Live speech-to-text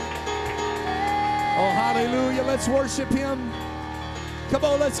Oh, hallelujah. Let's worship Him. Come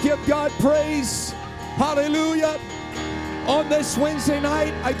on, let's give God praise. Hallelujah. On this Wednesday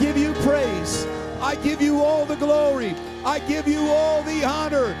night, I give you praise. I give you all the glory. I give you all the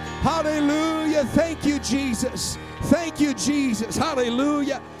honor. Hallelujah. Thank you, Jesus. Thank you, Jesus.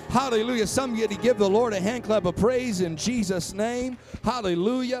 Hallelujah. Hallelujah. Somebody give the Lord a hand clap of praise in Jesus' name.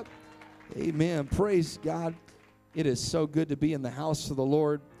 Hallelujah. Amen. Praise God. It is so good to be in the house of the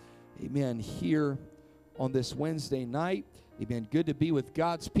Lord. Amen. Here on this Wednesday night. Amen. Good to be with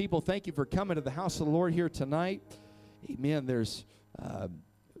God's people. Thank you for coming to the house of the Lord here tonight. Amen. There's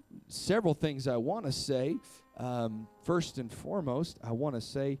several things I want to say. First and foremost, I want to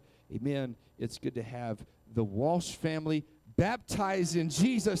say, amen, it's good to have the Walsh family baptized in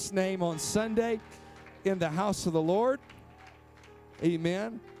Jesus' name on Sunday in the house of the Lord.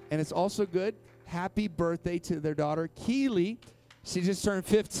 Amen. And it's also good. Happy birthday to their daughter, Keely. She just turned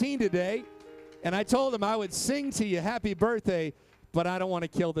 15 today. And I told them I would sing to you happy birthday, but I don't want to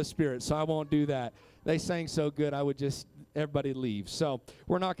kill the spirit, so I won't do that. They sang so good, I would just, everybody leave. So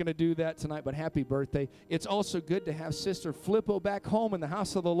we're not going to do that tonight, but happy birthday. It's also good to have Sister Flippo back home in the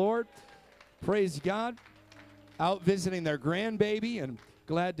house of the Lord. Praise God. Out visiting their grandbaby, and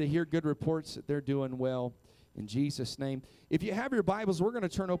glad to hear good reports that they're doing well in Jesus' name. If you have your Bibles, we're going to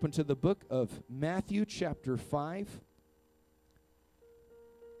turn open to the book of Matthew chapter 5.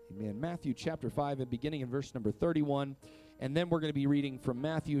 Amen. Matthew chapter 5 and beginning in verse number 31. And then we're going to be reading from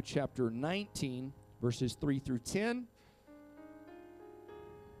Matthew chapter 19, verses 3 through 10.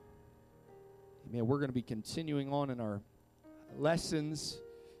 Amen. We're going to be continuing on in our lessons.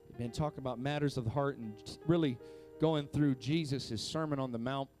 Amen. Talking about matters of the heart and really going through Jesus' Sermon on the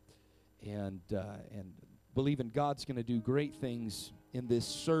Mount and believing God's going to do great things in this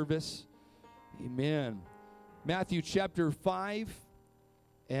service. Amen. Matthew chapter 5.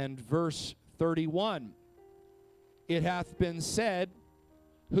 And verse 31, it hath been said,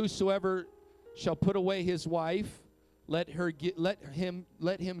 whosoever shall put away his wife, let him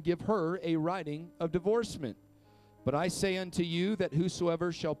give her a writing of divorcement. But I say unto you that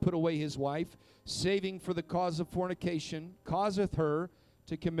whosoever shall put away his wife, saving for the cause of fornication, causeth her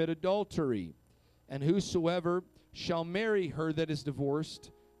to commit adultery. And whosoever shall marry her that is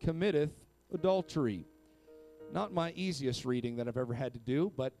divorced, committeth adultery. Not my easiest reading that I've ever had to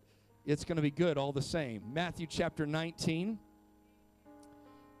do, but it's going to be good all the same. Matthew chapter 19.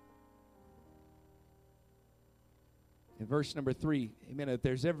 In verse number 3. Amen. If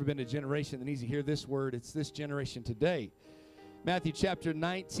there's ever been a generation that needs to hear this word, it's this generation today. Matthew chapter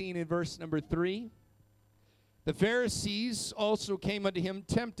 19 and verse number 3. The Pharisees also came unto him,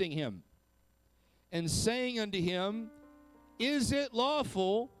 tempting him, and saying unto him, Is it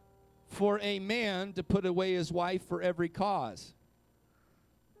lawful for a man to put away his wife for every cause?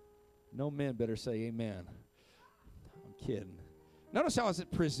 No men better say amen. I'm kidding. Notice how is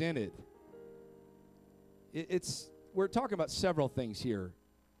it presented. We're talking about several things here.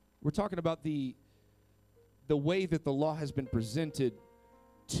 We're talking about the way that the law has been presented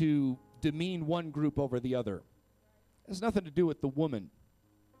to demean one group over the other. It has nothing to do with the woman.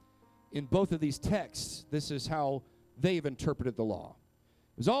 In both of these texts, this is how they've interpreted the law.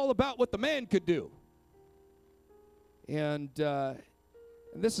 It was all about what the man could do. And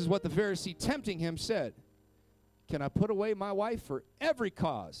this is what the Pharisee tempting him said. Can I put away my wife for every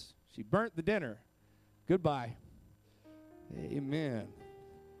cause? She burnt the dinner. Goodbye. Amen.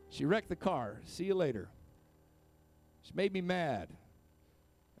 She wrecked the car. See you later. She made me mad.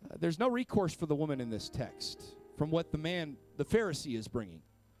 There's no recourse for the woman in this text from what the Pharisee is bringing.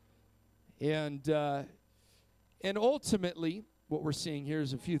 And ultimately, what we're seeing here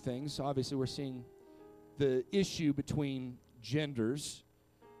is a few things. Obviously, we're seeing the issue between genders,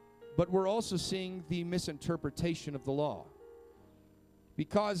 but we're also seeing the misinterpretation of the law.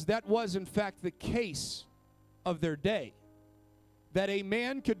 Because that was, in fact, the case of their day. That a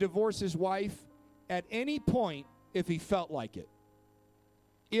man could divorce his wife at any point if he felt like it.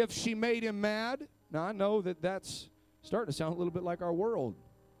 If she made him mad, now I know that that's starting to sound a little bit like our world.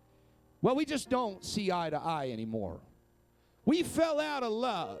 Well, we just don't see eye to eye anymore. We fell out of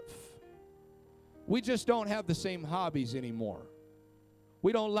love. We just don't have the same hobbies anymore.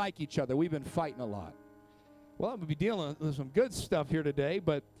 We don't like each other. We've been fighting a lot. Well, I'm going to be dealing with some good stuff here today,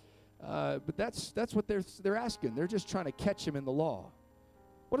 but that's what they're asking. They're just trying to catch him in the law.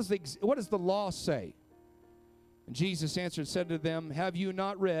 What does the law say? And Jesus answered and said to them, Have you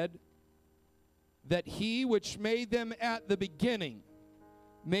not read that he which made them at the beginning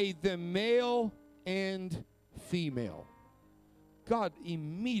made them male and female? God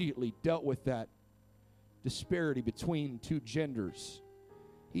immediately dealt with that disparity between two genders.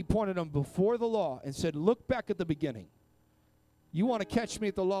 He pointed them before the law and said, look back at the beginning. You want to catch me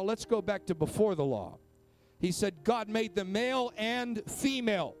at the law? Let's go back to before the law. He said, God made them male and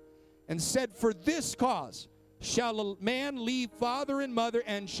female, and said, for this cause shall a man leave father and mother,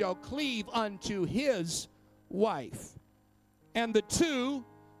 and shall cleave unto his wife, and the two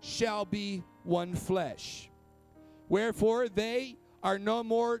shall be one flesh. Wherefore they are no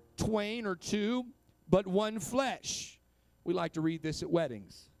more twain or two, but one flesh. We like to read this at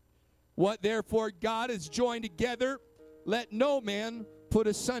weddings. What therefore God has joined together, let no man put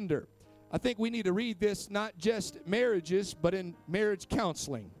asunder. I think we need to read this not just marriages, but in marriage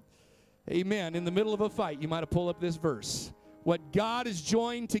counseling. Amen. In the middle of a fight, you might have pulled up this verse. What God has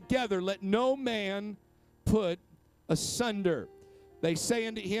joined together, let no man put asunder. They say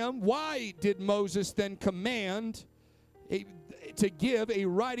unto him, why did Moses then command to give a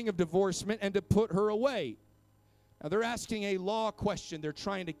writing of divorcement and to put her away? Now they're asking a law question. They're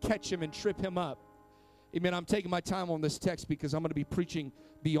trying to catch him and trip him up. Amen. I'm taking my time on this text because I'm going to be preaching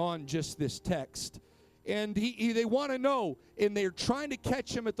beyond just this text. And they want to know, and they're trying to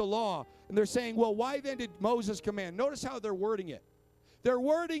catch him at the law. And they're saying, well, why then did Moses command? Notice how they're wording it. They're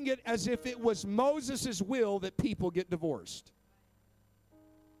wording it as if it was Moses' will that people get divorced.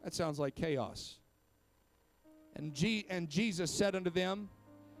 That sounds like chaos. And Jesus said unto them,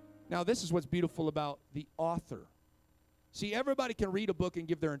 now this is what's beautiful about the author. See, everybody can read a book and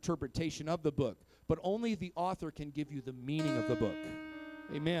give their interpretation of the book, but only the author can give you the meaning of the book.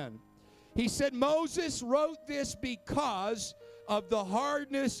 Amen. He said, Moses wrote this because of the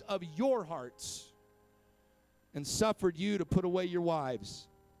hardness of your hearts, and suffered you to put away your wives.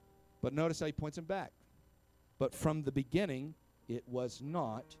 But notice how he points them back. But from the beginning it was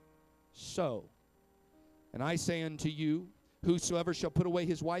not so. And I say unto you, whosoever shall put away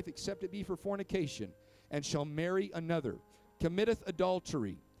his wife, except it be for fornication, and shall marry another, committeth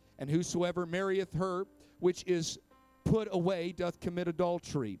adultery. And whosoever marrieth her which is put away doth commit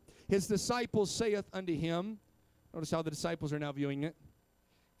adultery. His disciples saith unto him, notice how the disciples are now viewing it,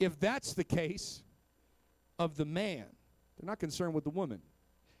 if that's the case of the man, they're not concerned with the woman.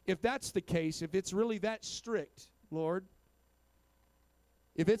 If that's the case, if it's really that strict, Lord,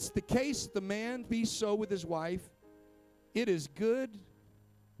 if it's the case the man be so with his wife, it is good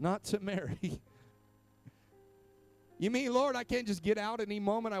not to marry. You mean, Lord, I can't just get out any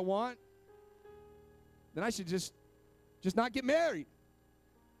moment I want? Then I should just not get married.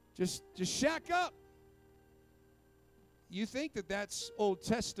 Just shack up. You think that that's Old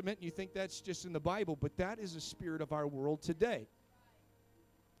Testament, and you think that's just in the Bible, but that is the spirit of our world today.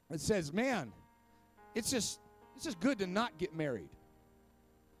 It says, man, it's just good to not get married.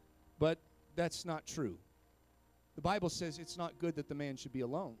 But that's not true. The Bible says it's not good that the man should be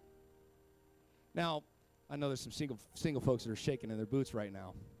alone. Now, I know there's some single folks that are shaking in their boots right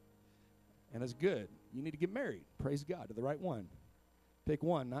now. And it's good. You need to get married. Praise God, to the right one. Pick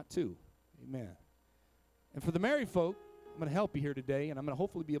one, not two. Amen. And for the married folk, I'm going to help you here today, and I'm going to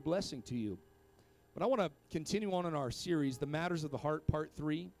hopefully be a blessing to you. But I want to continue on in our series, The Matters of the Heart, Part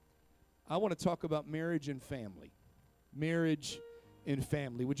 3. I want to talk about marriage and family. Marriage and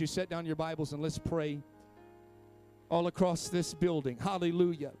family. Would you set down your Bibles and let's pray all across this building.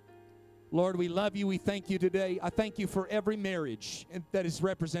 Hallelujah. Lord, we love you. We thank you today. I thank you for every marriage that is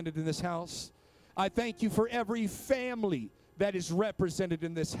represented in this house. I thank you for every family that is represented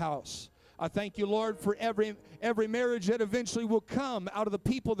in this house. I thank you, Lord, for every marriage that eventually will come out of the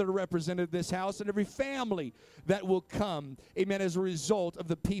people that are represented in this house, and every family that will come, amen, as a result of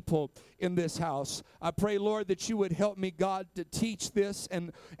the people in this house. I pray, Lord, that you would help me, God, to teach this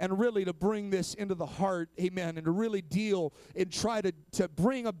and really to bring this into the heart, amen, and to really deal and try to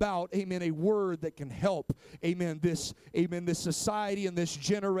bring about, amen, a word that can help, amen, this society and this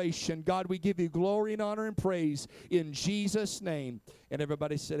generation. God, we give you glory and honor and praise in Jesus' name. And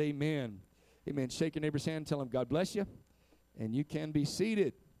everybody said amen. Amen. Shake your neighbor's hand. Tell him, God bless you. And you can be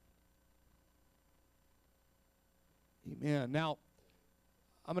seated. Amen. Now,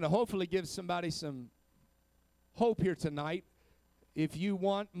 I'm going to hopefully give somebody some hope here tonight. If you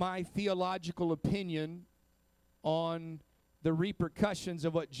want my theological opinion on the repercussions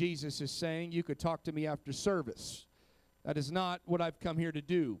of what Jesus is saying, you could talk to me after service. That is not what I've come here to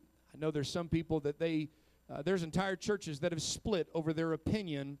do. I know there's some people that there's entire churches that have split over their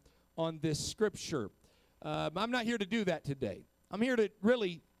opinion on this scripture. I'm not here to do that today. I'm here to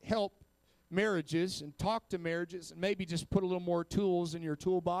really help marriages and talk to marriages and maybe just put a little more tools in your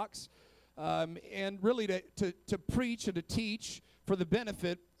toolbox and really to preach and to teach for the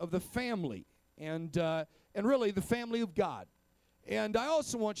benefit of the family and really the family of God. And I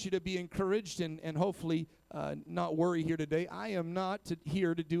also want you to be encouraged and hopefully not worry here today. I am not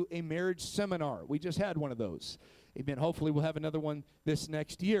here to do a marriage seminar. We just had one of those. Amen. Hopefully we'll have another one this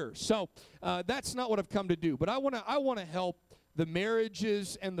next year. So that's not what I've come to do. But I want to help the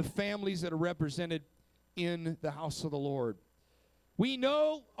marriages and the families that are represented in the house of the Lord. We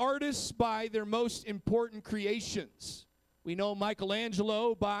know artists by their most important creations. We know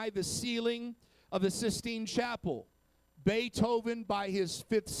Michelangelo by the ceiling of the Sistine Chapel. Beethoven by his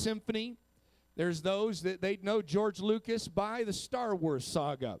Fifth Symphony. There's those that they know George Lucas by the Star Wars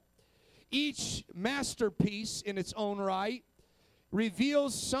saga. Each masterpiece in its own right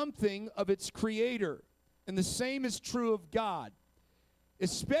reveals something of its creator. And the same is true of God,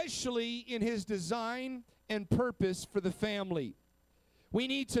 especially in his design and purpose for the family. We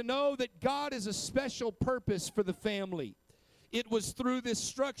need to know that God has a special purpose for the family. It was through this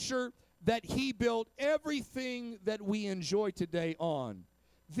structure that he built everything that we enjoy today on.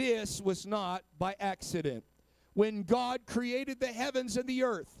 This was not by accident. When God created the heavens and the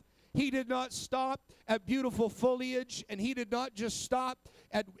earth, he did not stop at beautiful foliage, and he did not just stop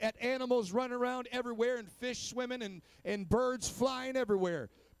at animals running around everywhere and fish swimming and birds flying everywhere.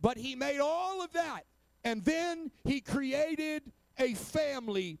 But he made all of that, and then he created a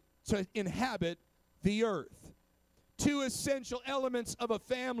family to inhabit the earth. Two essential elements of a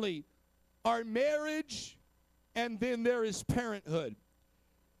family are marriage, and then there is parenthood.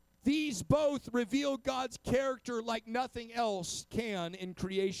 These both reveal God's character like nothing else can in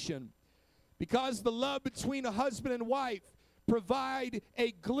creation. Because the love between a husband and wife provide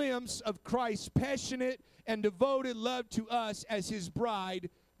a glimpse of Christ's passionate and devoted love to us as his bride,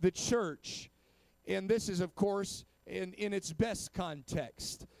 the church. And this is, of course, in its best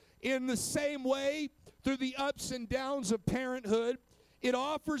context. In the same way, through the ups and downs of parenthood, it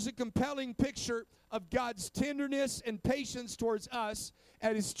offers a compelling picture of God's tenderness and patience towards us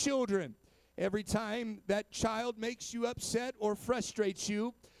as his children. Every time that child makes you upset or frustrates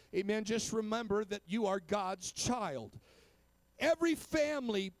you, amen, just remember that you are God's child. Every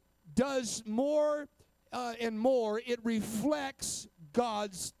family does more and more. It reflects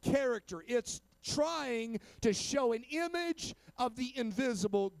God's character. It's trying to show an image of the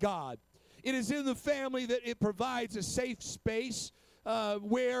invisible God. It is in the family that it provides a safe space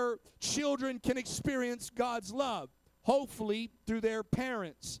where children can experience God's love, hopefully through their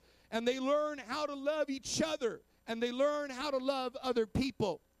parents. And they learn how to love each other, and they learn how to love other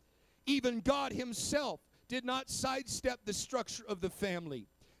people. Even God himself did not sidestep the structure of the family.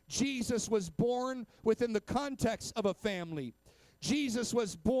 Jesus was born within the context of a family. Jesus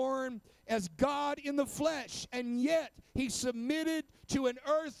was born as God in the flesh, and yet he submitted to an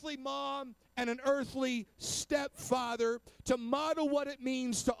earthly mom and an earthly stepfather to model what it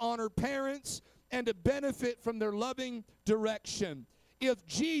means to honor parents and to benefit from their loving direction. If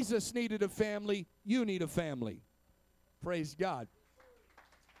Jesus needed a family, you need a family. Praise God.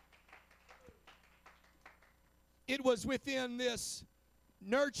 It was within this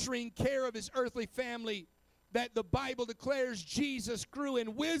nurturing care of his earthly family that the Bible declares Jesus grew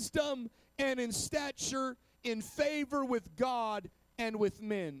in wisdom and in stature, in favor with God and with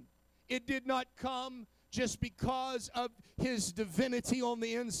men. It did not come just because of his divinity on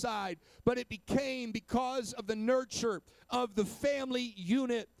the inside, but it became because of the nurture of the family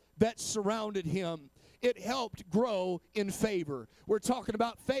unit that surrounded him. It helped grow in favor. We're talking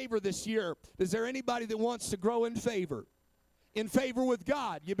about favor this year. Is there anybody that wants to grow in favor? In favor with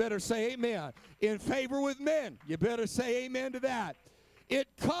God, you better say amen. In favor with men, you better say amen to that.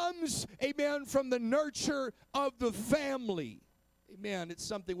 It comes, amen, from the nurture of the family. Amen. It's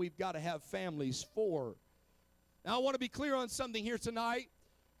something we've got to have families for. Now, I want to be clear on something here tonight.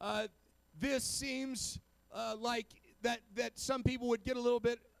 This seems like that some people would get a little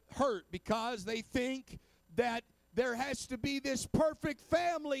bit hurt because they think that there has to be this perfect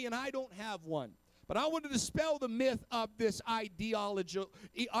family, and I don't have one. But I want to dispel the myth of this ideological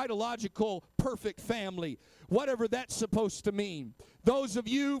perfect family, whatever that's supposed to mean. Those of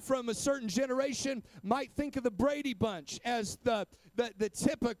you from a certain generation might think of the Brady Bunch as the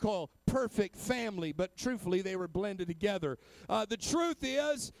typical perfect family, but truthfully, they were blended together. The truth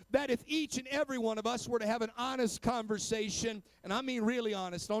is that if each and every one of us were to have an honest conversation, and I mean really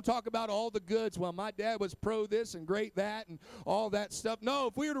honest, don't talk about all the goods, well, my dad was pro this and great that and all that stuff. No,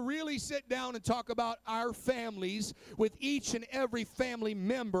 if we were to really sit down and talk about our families with each and every family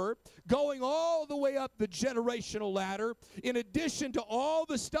member, going all the way up the generational ladder, in addition to all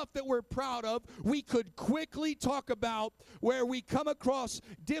the stuff that we're proud of, we could quickly talk about where we come across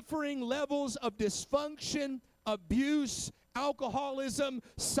differing levels of dysfunction, abuse, alcoholism,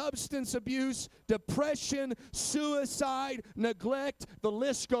 substance abuse, depression, suicide, neglect. The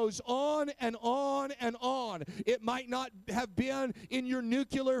list goes on and on and on. It might not have been in your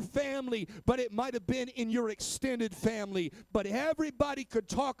nuclear family, but it might have been in your extended family. But everybody could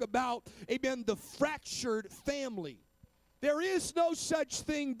talk about, amen, the fractured family. There is no such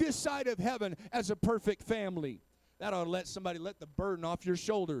thing this side of heaven as a perfect family. That ought to let somebody let the burden off your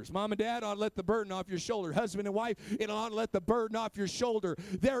shoulders. Mom and dad ought to let the burden off your shoulder. Husband and wife, it ought to let the burden off your shoulder.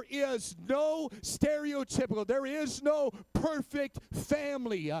 There is no stereotypical, there is no perfect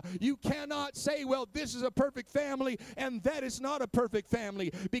family. You cannot say, well, this is a perfect family and that is not a perfect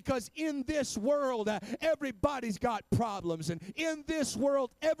family, because in this world, everybody's got problems. And in this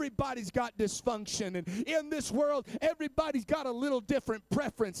world, everybody's got dysfunction. And in this world, everybody's got a little different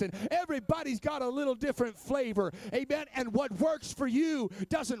preference. And everybody's got a little different flavor. Amen. And what works for you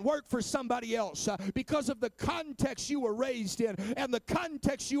doesn't work for somebody else because of the context you were raised in and the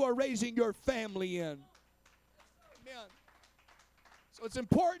context you are raising your family in. Amen. So it's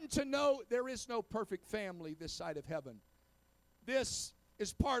important to know there is no perfect family this side of heaven. This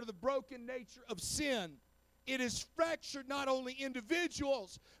is part of the broken nature of sin. It has fractured not only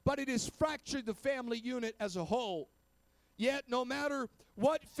individuals, but it has fractured the family unit as a whole. Yet, no matter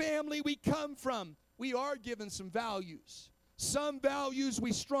what family we come from, we are given some values. Some values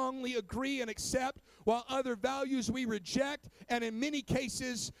we strongly agree and accept, while other values we reject. And in many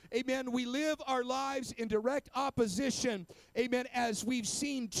cases, amen, we live our lives in direct opposition, amen, as we've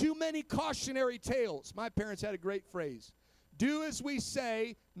seen too many cautionary tales. My parents had a great phrase: do as we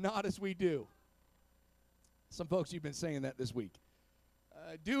say, not as we do. Some folks, you've been saying that this week.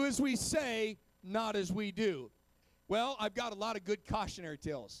 Do as we say, not as we do. Well, I've got a lot of good cautionary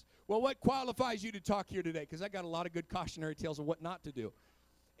tales. Well, what qualifies you to talk here today? Because I got a lot of good cautionary tales of what not to do.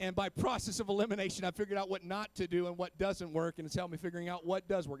 And by process of elimination, I figured out what not to do and what doesn't work, and it's helped me figuring out what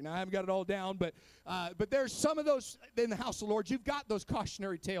does work. Now, I haven't got it all down, but there's some of those in the house of the Lord. You've got those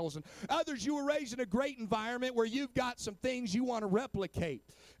cautionary tales. And others, you were raised in a great environment where you've got some things you want to replicate.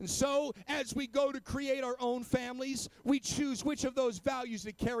 And so, as we go to create our own families, we choose which of those values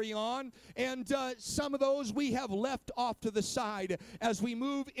to carry on. And some of those we have left off to the side as we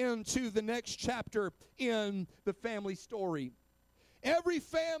move into the next chapter in the family story. Every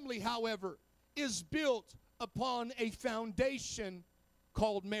family, however, is built upon a foundation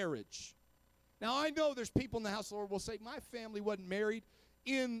called marriage. Now, I know there's people in the house of the Lord who will say, my family wasn't married.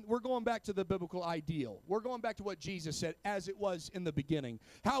 We're going back to the biblical ideal. We're going back to what Jesus said, as it was in the beginning,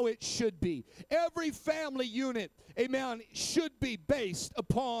 how it should be. Every family unit, amen, should be based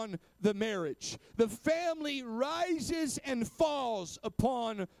upon the marriage. The family rises and falls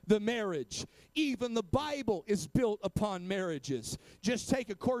upon the marriage. Even the Bible is built upon marriages. Just take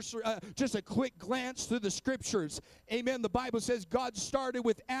a quick glance through the scriptures. Amen. The Bible says God started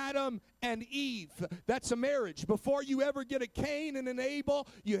with Adam and Eve. That's a marriage. Before you ever get a Cain and an Abel,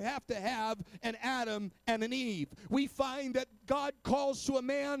 you have to have an Adam and an Eve. We find that God calls to a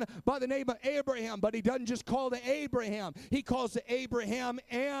man by the name of Abraham, but he doesn't just call to Abraham. He calls to Abraham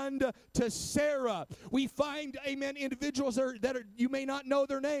and to Sarah. We find, amen, individuals that are you may not know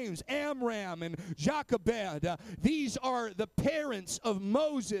their names, Amram and Jochebed. These are the parents of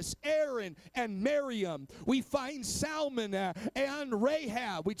Moses, Aaron, and Miriam. We find Salmon and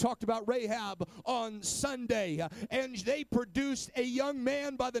Rahab. We talked about Rahab on Sunday, and they produced a young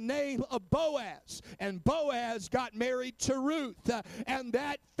man by the name of Boaz, and Boaz got married to Ruth, and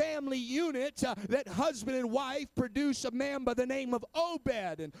that family unit, that husband and wife, produced a man by the name of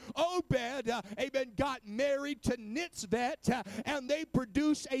Obed, and Obed, amen, got married to Nitzvet, and they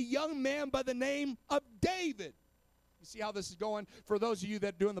produced a young man by the name of David. You see how this is going? For those of you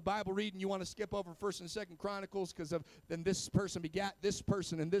that are doing the Bible reading, you want to skip over 1st and 2nd Chronicles because then this person begat this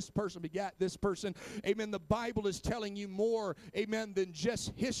person and this person begat this person. Amen. The Bible is telling you more, amen, than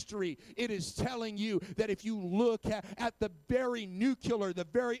just history. It is telling you that if you look at the very nuclear, the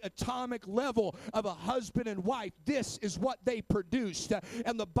very atomic level of a husband and wife, this is what they produced.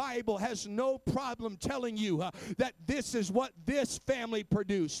 And the Bible has no problem telling you that this is what this family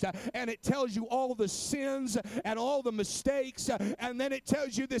produced. And it tells you all the sins and all the mistakes, and then it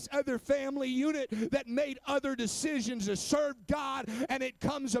tells you this other family unit that made other decisions to serve God, and it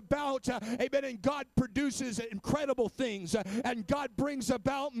comes about, amen, and God produces incredible things, and God brings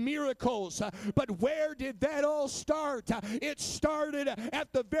about miracles. But where did that all start? It started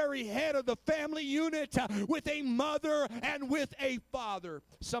at the very head of the family unit with a mother and with a father.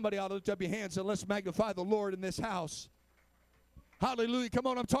 Somebody ought to lift up your hands and let's magnify the Lord in this house. Hallelujah. Come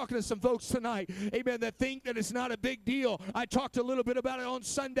on, I'm talking to some folks tonight, amen, that think that it's not a big deal. I talked a little bit about it on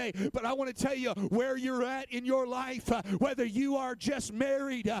Sunday, but I want to tell you where you're at in your life, whether you are just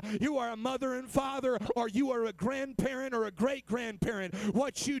married, you are a mother and father, or you are a grandparent or a great-grandparent,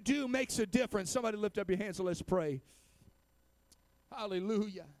 what you do makes a difference. Somebody lift up your hands and let's pray.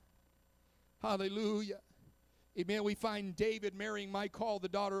 Hallelujah. Hallelujah. Amen. We find David marrying Michal, the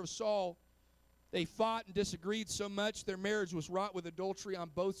daughter of Saul. They fought and disagreed so much, their marriage was wrought with adultery on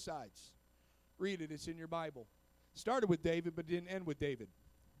both sides. Read it, it's in your Bible. Started with David, but didn't end with David.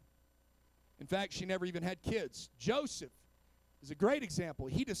 In fact, she never even had kids. Joseph is a great example.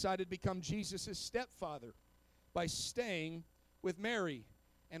 He decided to become Jesus' stepfather by staying with Mary.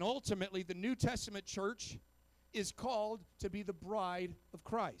 And ultimately, the New Testament church is called to be the bride of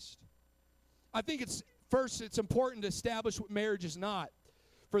Christ. I think it's important to establish what marriage is not.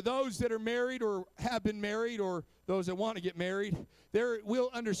 For those that are married or have been married or those that want to get married, we'll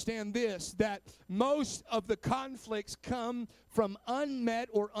understand this, that most of the conflicts come from unmet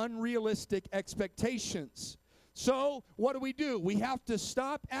or unrealistic expectations. So what do? We have to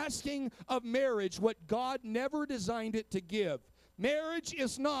stop asking of marriage what God never designed it to give. Marriage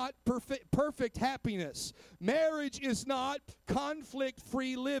is not perfect happiness. Marriage is not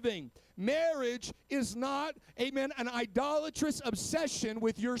conflict-free living. Marriage is not, amen, an idolatrous obsession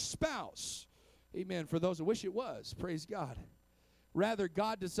with your spouse. Amen. For those who wish it was, praise God. Rather,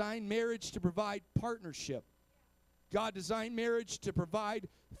 God designed marriage to provide partnership. God designed marriage to provide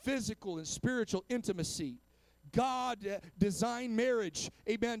physical and spiritual intimacy. God designed marriage,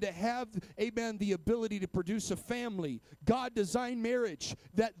 amen, to have, amen, the ability to produce a family. God designed marriage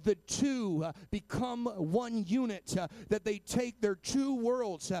that the two become one unit, that they take their two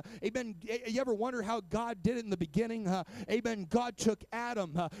worlds. Amen. You ever wonder how God did it in the beginning? Amen. God took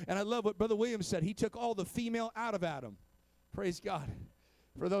Adam, and I love what Brother Williams said. He took all the female out of Adam. Praise God.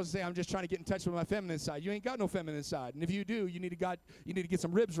 For those who say, I'm just trying to get in touch with my feminine side. You ain't got no feminine side. And if you do, you need to get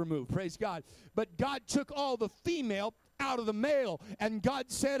some ribs removed. Praise God. But God took all the female out of the male. And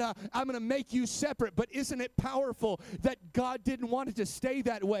God said, I'm going to make you separate. But isn't it powerful that God didn't want it to stay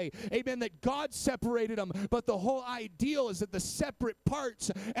that way? Amen. That God separated them. But the whole ideal is that the separate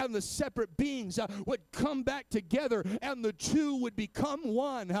parts and the separate beings would come back together and the two would become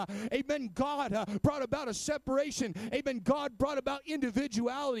one. Amen. God brought about a separation. Amen. God brought about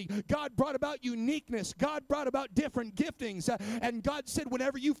individuality. God brought about uniqueness. God brought about different giftings. And God said,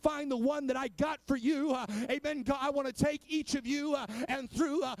 whenever you find the one that I got for you, amen, God, I want to take each of you and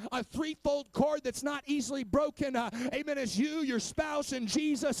through a threefold cord that's not easily broken, amen, as you, your spouse, and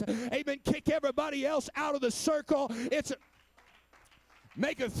Jesus, amen, kick everybody else out of the circle.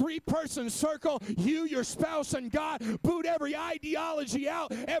 Make a three-person circle, you, your spouse, and God. Boot every ideology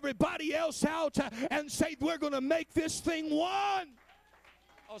out, everybody else out, and say, we're going to make this thing one.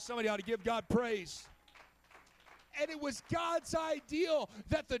 Oh, somebody ought to give God praise. And it was God's ideal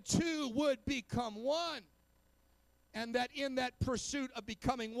that the two would become one. And that in that pursuit of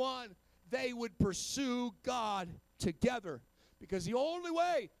becoming one, they would pursue God together. Because the only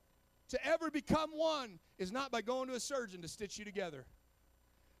way to ever become one is not by going to a surgeon to stitch you together.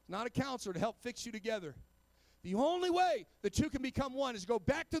 It's not a counselor to help fix you together. The only way the two can become one is go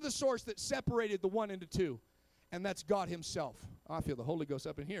back to the source that separated the one into two. And that's God himself. Oh, I feel the Holy Ghost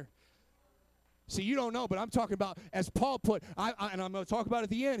up in here. See, you don't know, but I'm talking about, as Paul put, and I'm going to talk about it at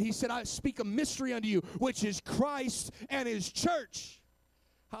the end, he said, I speak a mystery unto you, which is Christ and his church.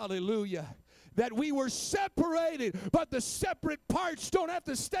 Hallelujah. That we were separated, but the separate parts don't have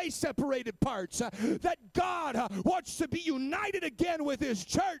to stay separated parts. That God wants to be united again with his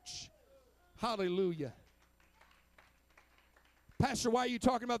church. Hallelujah. Pastor, why are you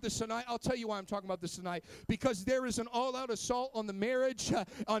talking about this tonight? I'll tell you why I'm talking about this tonight. Because there is an all-out assault on the marriage,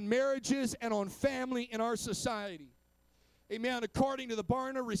 on marriages, and on family in our society. Amen. According to the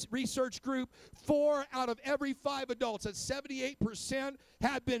Barna Research Group, 4 out of every 5 adults, that's 78%,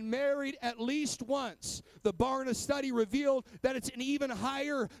 have been married at least once. The Barna study revealed that it's an even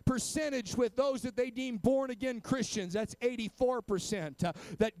higher percentage with those that they deem born-again Christians. That's 84%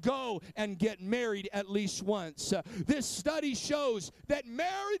 that go and get married at least once. This study shows that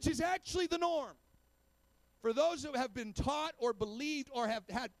marriage is actually the norm. For those who have been taught or believed or have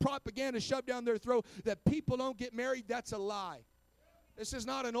had propaganda shoved down their throat that people don't get married, that's a lie. This is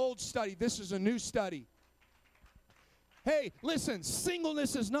not an old study. This is a new study. Hey, listen,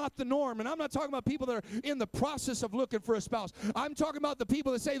 singleness is not the norm. And I'm not talking about people that are in the process of looking for a spouse. I'm talking about the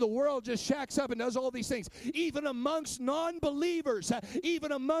people that say the world just shacks up and does all these things. Even amongst non-believers,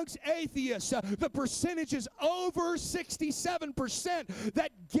 even amongst atheists, the percentage is over 67%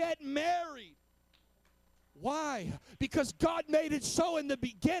 that get married. Why? Because God made it so in the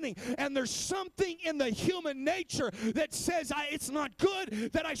beginning, and there's something in the human nature that says it's not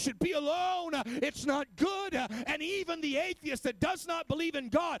good that I should be alone. It's not good. And even the atheist that does not believe in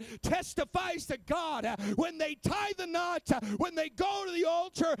God testifies to God when they tie the knot, when they go to the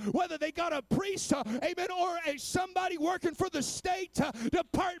altar, whether they got a priest, amen, or somebody working for the State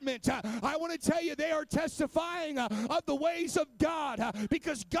Department. I want to tell you, they are testifying of the ways of God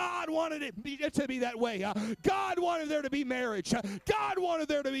because God wanted it to be that way. God wanted there to be marriage. God wanted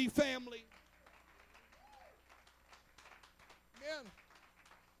there to be family. Man,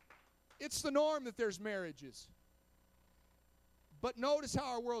 it's the norm that there's marriages. But notice how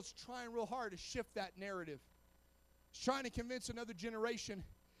our world's trying real hard to shift that narrative. It's trying to convince another generation,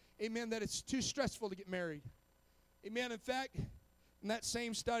 amen, that it's too stressful to get married. Amen. In fact, in that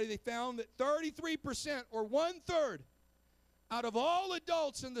same study, they found that 33%, or 1/3, out of all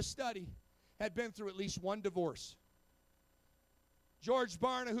adults in the study had been through at least one divorce. George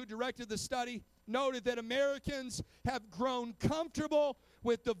Barna, who directed the study, noted that Americans have grown comfortable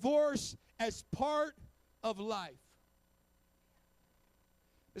with divorce as part of life.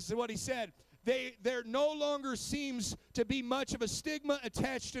 This is what he said. There no longer seems to be much of a stigma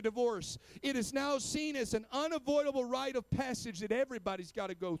attached to divorce. It is now seen as an unavoidable rite of passage that everybody's got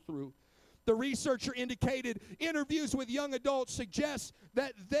to go through. The researcher indicated interviews with young adults suggest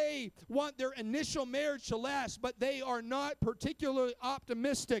that they want their initial marriage to last, but they are not particularly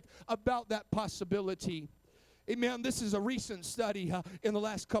optimistic about that possibility. Amen. This is a recent study in the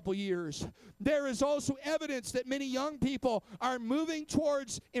last couple years. There is also evidence that many young people are moving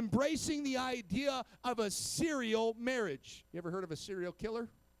towards embracing the idea of a serial marriage. You ever heard of a serial killer?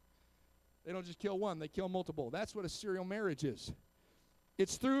 They don't just kill one, they kill multiple. That's what a serial marriage is.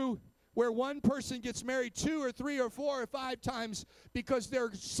 It's through where one person gets married 2 or 3 or 4 or 5 times because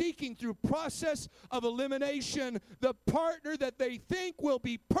they're seeking through process of elimination the partner that they think will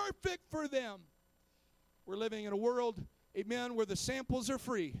be perfect for them. We're living in a world, amen, where the samples are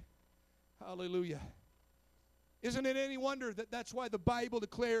free. Hallelujah. Isn't it any wonder that that's why the Bible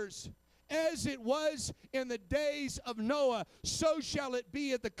declares, as it was in the days of Noah, so shall it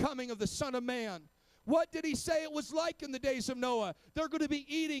be at the coming of the Son of Man. What did he say it was like in the days of Noah? They're going to be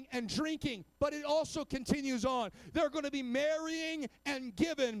eating and drinking, but it also continues on. They're going to be marrying and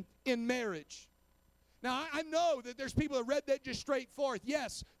given in marriage. Now, I know that there's people that read that just straight forth.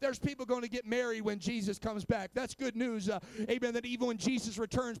 Yes, there's people going to get married when Jesus comes back. That's good news. Amen, that even when Jesus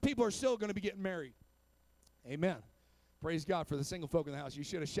returns, people are still going to be getting married. Amen. Praise God for the single folk in the house. You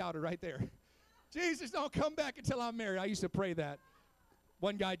should have shouted right there. Jesus, don't come back until I'm married. I used to pray that.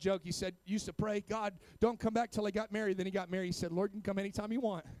 One guy joked, he said, used to pray, God, don't come back till I got married. Then he got married. He said, Lord, you can come anytime you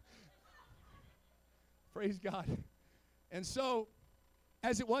want. Praise God. And so,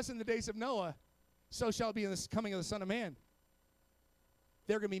 as it was in the days of Noah, so shall it be in the coming of the Son of Man.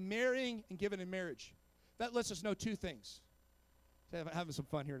 They're going to be marrying and given in marriage. That lets us know 2 things. Having some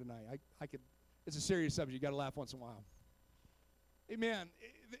fun here tonight. It's a serious subject. You got to laugh once in a while. Amen.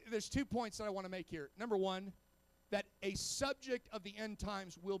 There's 2 points that I want to make here. Number 1, that a subject of the end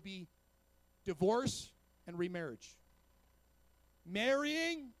times will be divorce and remarriage.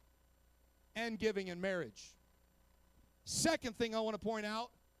 Marrying and giving in marriage. Second thing I want to point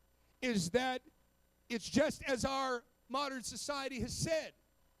out is that it's just as our modern society has said.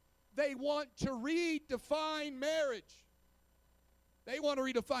 They want to redefine marriage. They want to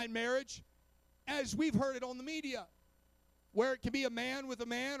redefine marriage as we've heard it on the media, where it can be a man with a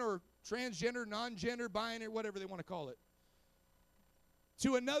man or transgender, non-gender, binary, whatever they want to call it,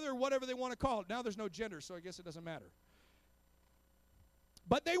 to another, whatever they want to call it. Now there's no gender, so I guess it doesn't matter.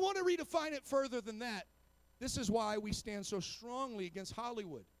 But they want to redefine it further than that. This is why we stand so strongly against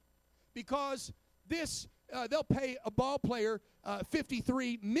Hollywood. Because they'll pay a ball player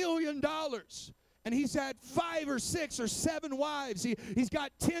 $53 million. And he's had 5 or 6 or 7 wives. He's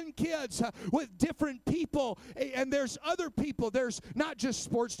got 10 kids with different people. And there's other people. There's not just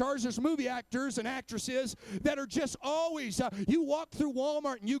sports stars. There's movie actors and actresses that are just always, you walk through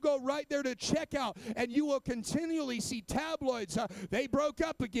Walmart and you go right there to checkout and you will continually see tabloids. They broke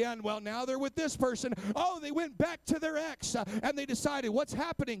up again. Well, now they're with this person. Oh, they went back to their ex and they decided what's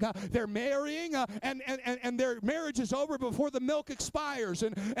happening. They're marrying and their marriage is over before the milk expires.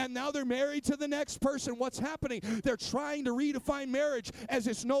 And now they're married to the next next person, what's happening? They're trying to redefine marriage as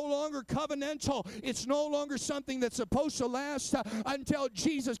it's no longer covenantal. It's no longer something that's supposed to last until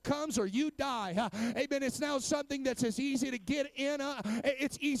Jesus comes or you die. Amen. It's now something that's as easy to get in.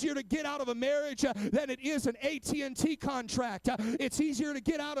 It's easier to get out of a marriage than it is an AT&T contract. It's easier to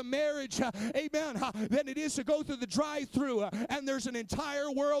get out of marriage, amen, than it is to go through the drive-thru. And there's an entire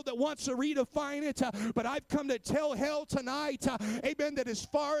world that wants to redefine it. But I've come to tell hell tonight, amen, that as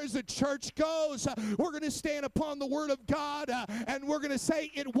far as the church goes, we're going to stand upon the Word of God, and we're going to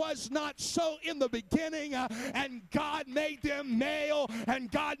say it was not so in the beginning, and God made them male,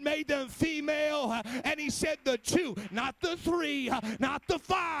 and God made them female, and He said the two, not the three, not the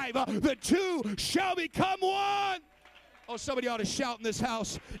five, the two shall become one. Oh, somebody ought to shout in this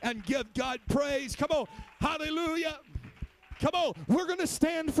house and give God praise. Come on, hallelujah. Come on, we're going to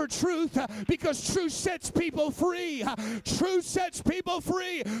stand for truth because truth sets people free. Truth sets people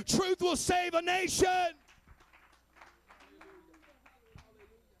free. Truth will save a nation.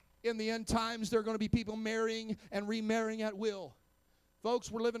 In the end times, there are going to be people marrying and remarrying at will. Folks,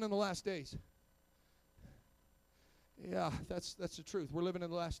 we're living in the last days. Yeah, that's the truth. We're living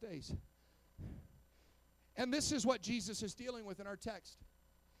in the last days. And this is what Jesus is dealing with in our text.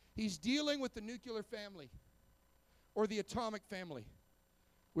 He's dealing with the nuclear family or the atomic family.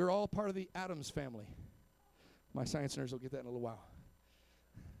 We're all part of the Adams family. My science nerds will get that in a little while.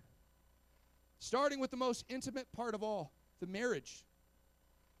 Starting with the most intimate part of all, the marriage.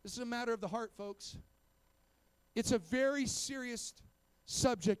 This is a matter of the heart, folks. It's a very serious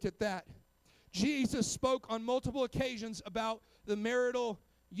subject at that. Jesus spoke on multiple occasions about the marital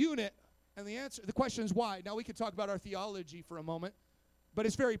unit, and the question is why. Now we could talk about our theology for a moment, but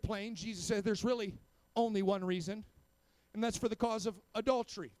it's very plain. Jesus said there's really only one reason, and that's for the cause of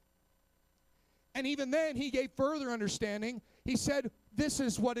adultery. And even then, He gave further understanding. He said, this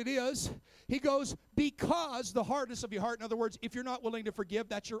is what it is. He goes, because the hardness of your heart, in other words, if you're not willing to forgive,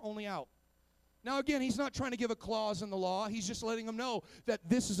 that's your only out. Now, again, He's not trying to give a clause in the law. He's just letting them know that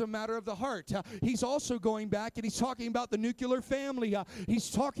this is a matter of the heart. He's also going back, and He's talking about the nuclear family. He's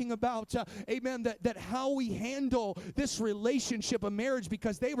talking about, amen, that how we handle this relationship of marriage,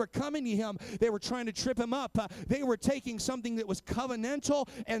 because they were coming to Him. They were trying to trip Him up. They were taking something that was covenantal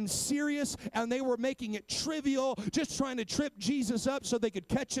and serious, and they were making it trivial, just trying to trip Jesus up so they could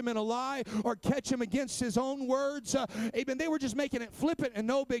catch Him in a lie or catch Him against His own words. Amen. They were just making it flippant and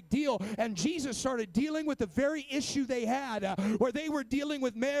no big deal. And Jesus started dealing with the very issue they had, where they were dealing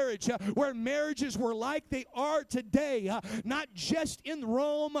with marriage, where marriages were like they are today, not just in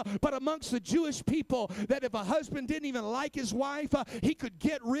Rome, but amongst the Jewish people, that if a husband didn't even like his wife, he could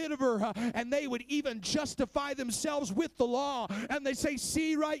get rid of her, and they would even justify themselves with the law, and they say,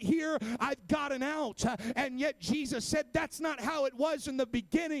 see right here, I've got an out. And yet Jesus said that's not how it was in the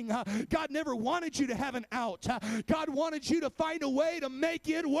beginning. God never wanted you to have an out. God wanted you to find a way to make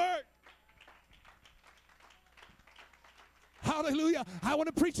it work. Hallelujah. I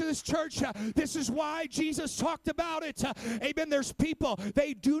want to preach to this church. This is why Jesus talked about it. Amen. There's people,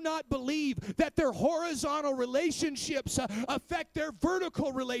 they do not believe that their horizontal relationships affect their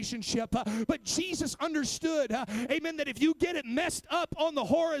vertical relationship. But Jesus understood, amen, that if you get it messed up on the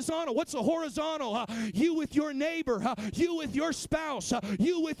horizontal, what's the horizontal? You with your neighbor, you with your spouse,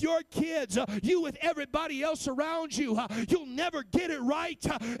 you with your kids, you with everybody else around you. You'll never get it right,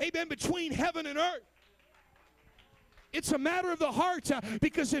 amen, between heaven and earth. It's a matter of the heart,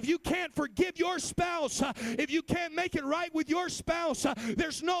 because if you can't forgive your spouse, if you can't make it right with your spouse,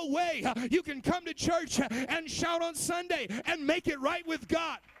 there's no way you can come to church and shout on Sunday and make it right with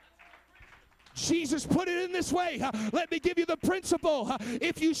God. Jesus put it in this way. Let me give you the principle.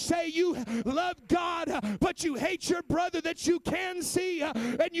 If you say you love God, but you hate your brother that you can see,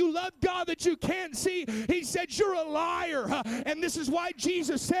 and you love God that you can't see, He said you're a liar. And this is why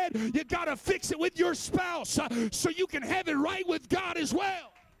Jesus said you got to fix it with your spouse so you can have it right with God as well.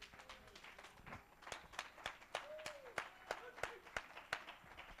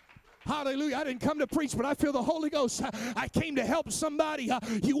 Hallelujah. I didn't come to preach, but I feel the Holy Ghost. I came to help somebody.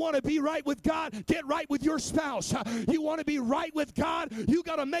 You want to be right with God? Get right with your spouse. You want to be right with God? You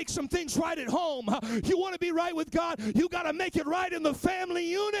got to make some things right at home. You want to be right with God? You got to make it right in the family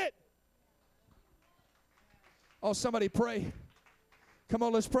unit. Oh, somebody pray. Come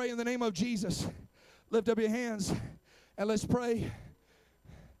on, let's pray in the name of Jesus. Lift up your hands and let's pray.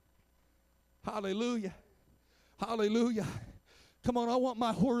 Hallelujah. Hallelujah. Come on, I want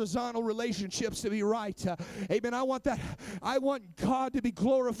my horizontal relationships to be right. Amen. I want that. I want God to be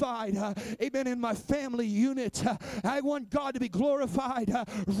glorified. Amen. In my family unit. I want God to be glorified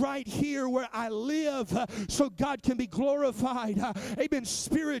right here where I live so God can be glorified. Amen.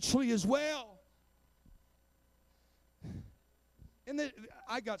 Spiritually as well. And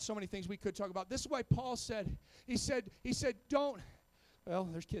I got so many things we could talk about. This is why Paul said, he said, don't, well,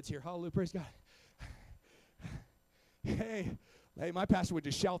 there's kids here. Hallelujah, praise God. Hey, my pastor would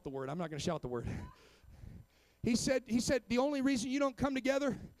just shout the word. I'm not going to shout the word. He said, the only reason you don't come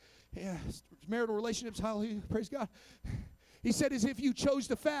together, marital relationships, hallelujah, praise God. He said, is if you chose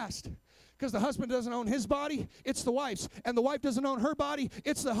to fast. Because the husband doesn't own his body, it's the wife's. And the wife doesn't own her body,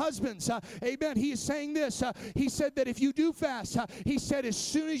 it's the husband's. Amen. He is saying this. He said that if you do fast, he said as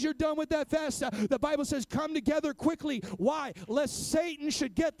soon as you're done with that fast, the Bible says come together quickly. Why? Lest Satan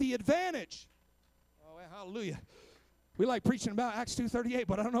should get the advantage. Oh, hallelujah. We like preaching about Acts 2:38,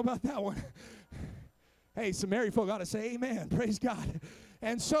 but I don't know about that one. Hey, some married folk ought to say amen. Praise God.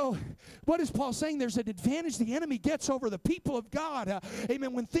 And so, what is Paul saying? There's an advantage the enemy gets over the people of God.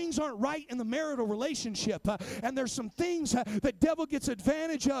 Amen. When things aren't right in the marital relationship, and there's some things the devil gets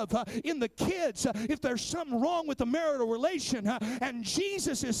advantage of in the kids, if there's something wrong with the marital relation, and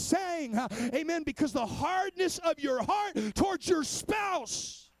Jesus is saying, amen, because the hardness of your heart towards your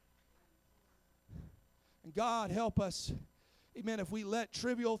spouse. And God help us, amen, if we let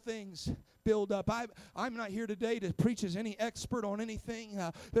trivial things build up. I'm not here today to preach as any expert on anything.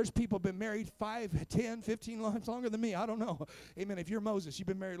 There's people been married 5, 10, 15 months longer than me. I don't know. Amen. If you're Moses, you've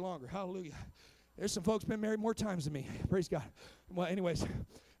been married longer. Hallelujah. There's some folks been married more times than me. Praise God. Well, anyways,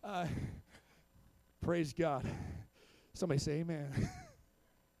 praise God. Somebody say amen.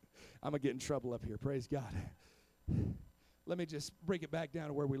 I'm going to get in trouble up here. Praise God. Let me just break it back down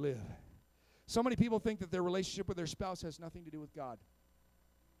to where we live. So many people think that their relationship with their spouse has nothing to do with God.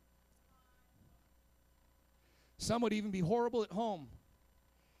 Some would even be horrible at home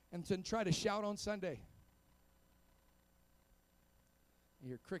and then try to shout on Sunday. You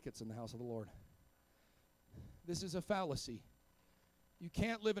hear crickets in the house of the Lord. This is a fallacy. You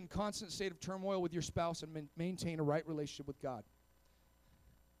can't live in constant state of turmoil with your spouse and maintain a right relationship with God.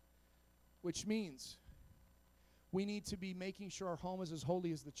 Which means we need to be making sure our home is as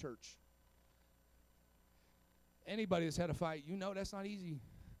holy as the church. Anybody that's had a fight, you know that's not easy.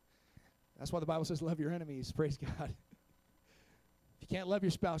 That's why the Bible says love your enemies. Praise God. If you can't love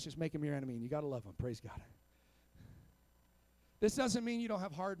your spouse, just make him your enemy, and you got to love him. Praise God. This doesn't mean you don't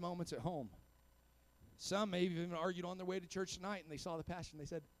have hard moments at home. Some may have even argued on their way to church tonight, and they saw the pastor, and they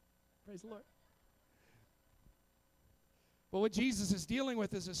said, praise the Lord. But what Jesus is dealing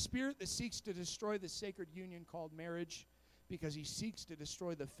with is a spirit that seeks to destroy the sacred union called marriage because he seeks to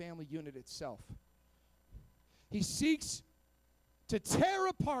destroy the family unit itself. He seeks to tear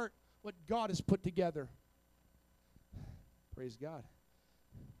apart what God has put together. Praise God.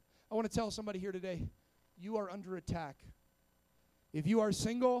 I want to tell somebody here today, you are under attack. If you are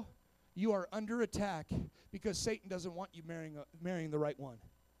single, you are under attack because Satan doesn't want you marrying the right one.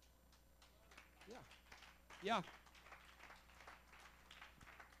 Yeah.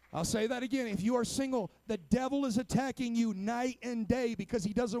 I'll say that again. If you are single, the devil is attacking you night and day because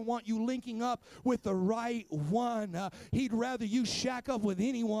he doesn't want you linking up with the right one. He'd rather you shack up with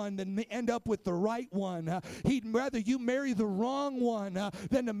anyone than end up with the right one. He'd rather you marry the wrong one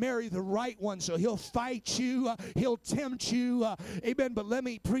than to marry the right one. So he'll fight you. He'll tempt you. Amen. But let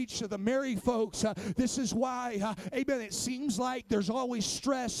me preach to the married folks. This is why, amen, it seems like there's always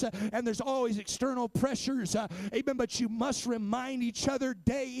stress and there's always external pressures. Amen. But you must remind each other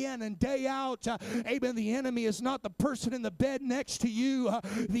day in and day out. Amen. The enemy is not the person in the bed next to you.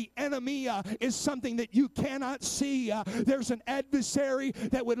 The enemy is something that you cannot see. There's an adversary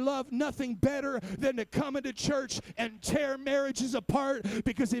that would love nothing better than to come into church and tear marriages apart,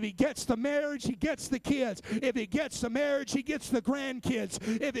 because if he gets the marriage, he gets the kids. If he gets the marriage, he gets the grandkids.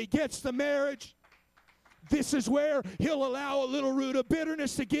 If he gets the marriage, this is where he'll allow a little root of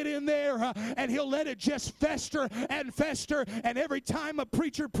bitterness to get in there, and he'll let it just fester and fester. And every time a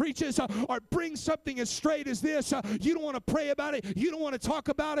preacher preaches or brings something as straight as this, you don't want to pray about it. You don't want to talk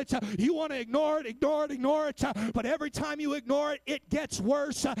about it. You want to ignore it. But every time you ignore it, it gets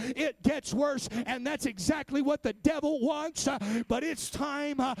worse. It gets worse. And that's exactly what the devil wants. But it's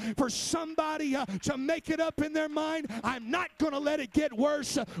time for somebody to make it up in their mind. I'm not going to let it get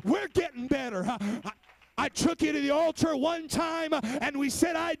worse. We're getting better. I took you to the altar one time and we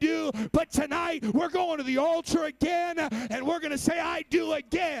said I do, but tonight we're going to the altar again and we're going to say I do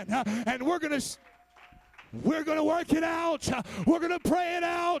again, and we're going to work it out. We're going to pray it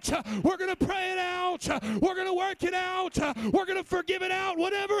out. We're going to pray it out. We're going to work it out. We're going to forgive it out,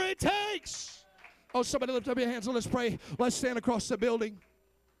 whatever it takes. Oh, somebody lift up your hands and let's pray. Let's stand across the building.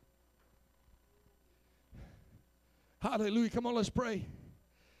 Hallelujah. Come on, let's pray.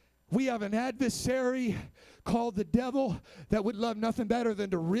 We have an adversary called the devil that would love nothing better than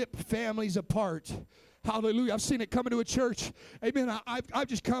to rip families apart. Hallelujah. I've seen it come into a church. Amen. I've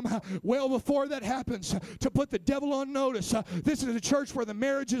just come well before that happens to put the devil on notice. This is a church where the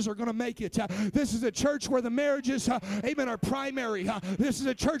marriages are going to make it. This is a church where the marriages, amen, are primary. This is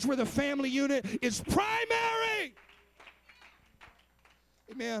a church where the family unit is primary.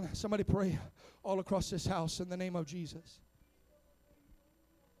 Amen. Somebody pray all across this house in the name of Jesus.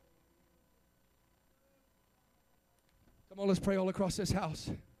 Come on, let's pray all across this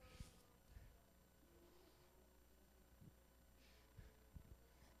house.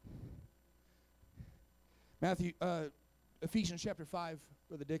 Ephesians chapter 5,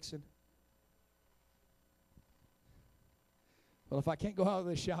 Brother Dixon. Well, if I can't go out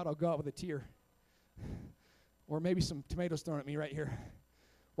with a shout, I'll go out with a tear. Or maybe some tomatoes thrown at me right here.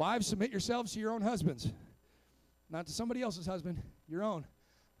 Wives, submit yourselves to your own husbands. Not to somebody else's husband, your own.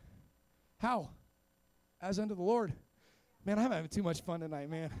 How? As unto the Lord. Man, I'm having too much fun tonight,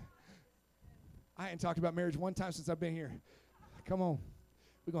 man. I ain't talked about marriage one time since I've been here. Come on.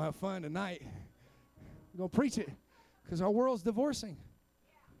 We're going to have fun tonight. We're going to preach it because our world's divorcing.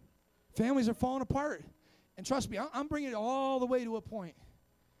 Families are falling apart. And trust me, I'm bringing it all the way to a point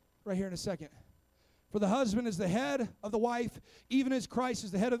right here in a second. For the husband is the head of the wife, even as Christ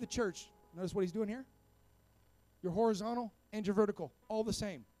is the head of the church. Notice what he's doing here? You're horizontal and you're vertical, all the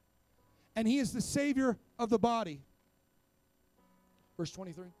same. And he is the Savior of the body. Verse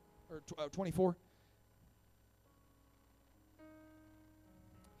 23 or 24.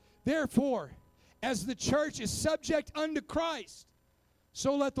 Therefore, as the church is subject unto Christ,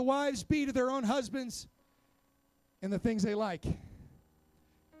 so let the wives be to their own husbands in the things they like.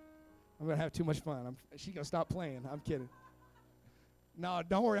 I'm going to have too much fun. She's going to stop playing. I'm kidding. No,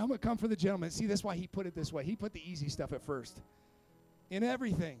 don't worry. I'm going to come for the gentleman. See, that's why he put it this way. He put the easy stuff at first. In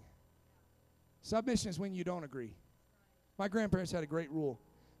everything. Submission is when you don't agree. My grandparents had a great rule.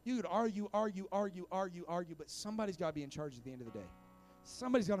 You could argue, but somebody's got to be in charge at the end of the day.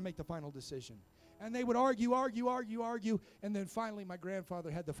 Somebody's got to make the final decision. And they would argue, and then finally my grandfather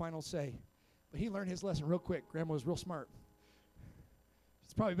had the final say. But he learned his lesson real quick. Grandma was real smart.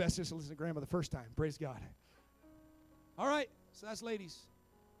 It's probably best just to listen to Grandma the first time. Praise God. All right, so that's ladies.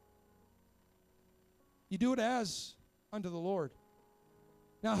 You do it as unto the Lord.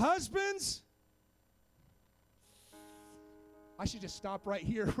 Now, husbands, I should just stop right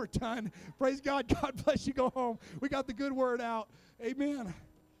here. We're done. Praise God. God bless you. Go home. We got the good word out. Amen.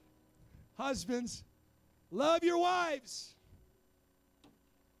 Husbands, love your wives.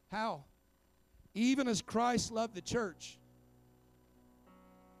 How? Even as Christ loved the church.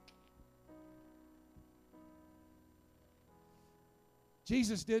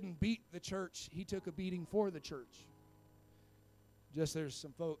 Jesus didn't beat the church. He took a beating for the church. Just in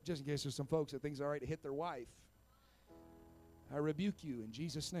case there's some folks that think it's all right to hit their wife. I rebuke you in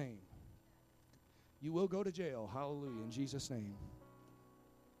Jesus' name. You will go to jail. Hallelujah, in Jesus' name.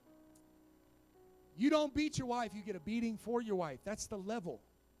 You don't beat your wife, you get a beating for your wife. That's the level.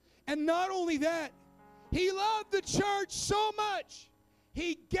 And not only that, he loved the church so much,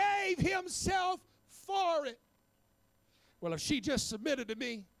 he gave himself for it. Well, if she just submitted to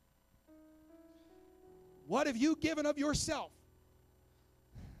me, what have you given of yourself?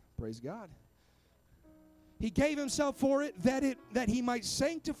 Praise God. He gave himself for it that he might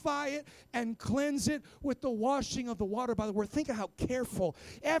sanctify it and cleanse it with the washing of the water by the word. Think of how careful.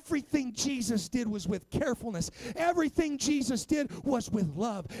 Everything Jesus did was with carefulness. Everything Jesus did was with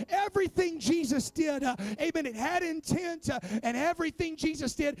love. Everything Jesus did, amen, it had intent. And everything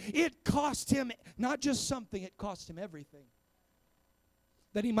Jesus did, it cost him not just something, it cost him everything.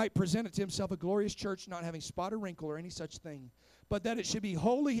 That he might present it to himself a glorious church, not having spot or wrinkle or any such thing, but that it should be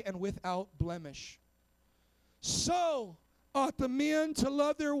holy and without blemish. So ought the men to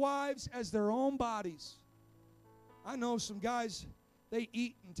love their wives as their own bodies. I know some guys, they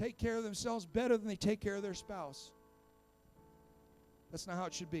eat and take care of themselves better than they take care of their spouse. That's not how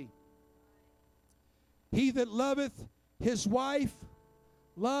it should be. He that loveth his wife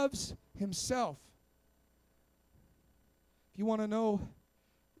loves himself. If you want to know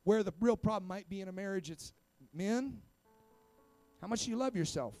where the real problem might be in a marriage, it's men, how much do you love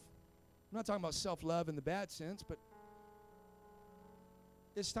yourself? I'm not talking about self-love in the bad sense, but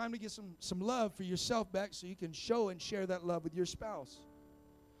it's time to get some love for yourself back so you can show and share that love with your spouse.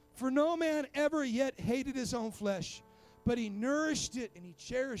 For no man ever yet hated his own flesh, but he nourished it and he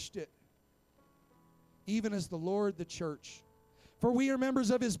cherished it, even as the Lord the church. For we are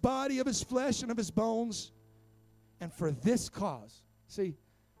members of his body, of his flesh, and of his bones. And for this cause. See,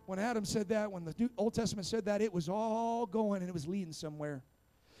 when Adam said that, when the Old Testament said that, it was all going and it was leading somewhere.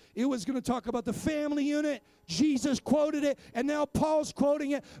 It was going to talk about the family unit. Jesus quoted it, and now Paul's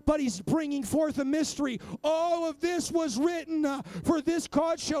quoting it, but he's bringing forth a mystery. All of this was written, for this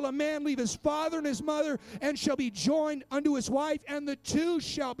cause shall a man leave his father and his mother, and shall be joined unto his wife, and the two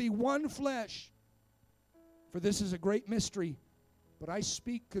shall be one flesh. For this is a great mystery, but I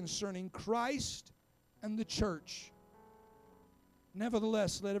speak concerning Christ and the church.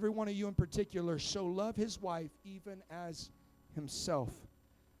 Nevertheless, let every one of you in particular so love his wife even as himself.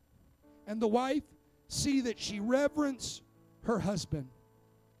 And the wife, see that she reverence her husband.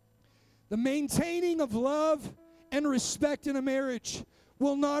 The maintaining of love and respect in a marriage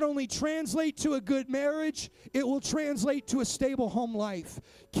will not only translate to a good marriage, it will translate to a stable home life.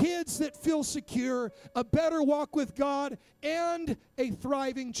 Kids that feel secure, a better walk with God, and a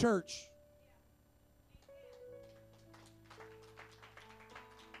thriving church.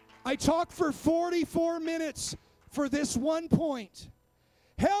 I talked for 44 minutes for this one point.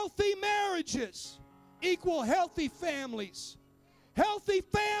 Healthy marriages equal healthy families. Healthy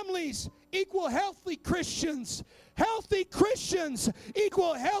families equal healthy Christians. Healthy Christians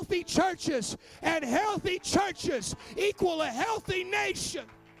equal healthy churches. And healthy churches equal a healthy nation.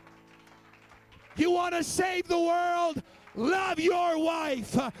 You want to save the world? Love your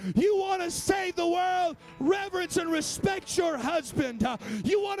wife. You want to save the world? Reverence and respect your husband.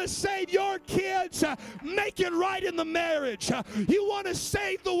 You want to save your kids? Make it right in the marriage. You want to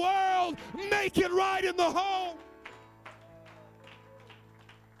save the world? Make it right in the home.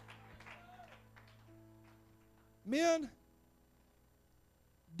 Men,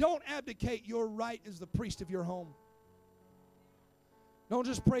 don't abdicate your right as the priest of your home. Don't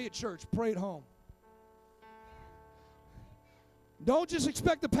just pray at church, pray at home. Don't just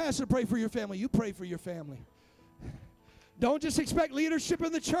expect the pastor to pray for your family. You pray for your family. Don't just expect leadership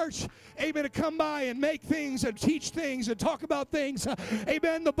in the church, amen, to come by and make things and teach things and talk about things.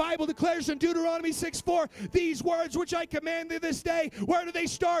 Amen. The Bible declares in Deuteronomy 6:4, these words which I command thee this day, where do they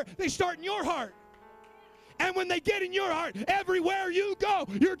start? They start in your heart. And when they get in your heart, everywhere you go,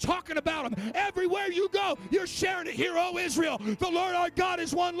 you're talking about them. Everywhere you go, you're sharing it. Hear, O Israel, the Lord our God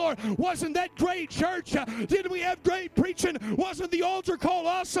is one Lord. Wasn't that great, church? Didn't we have great preaching? Wasn't the altar call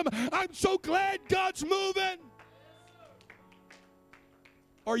awesome? I'm so glad God's moving.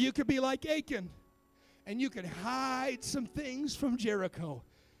 Or you could be like Achan, and you could hide some things from Jericho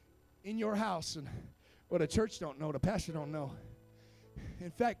in your house. And what the church don't know, the pastor don't know.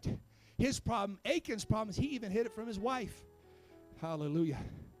 In fact, his problem, Achan's problem, is he even hid it from his wife. Hallelujah.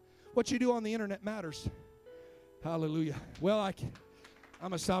 What you do on the internet matters. Hallelujah. Well, I'm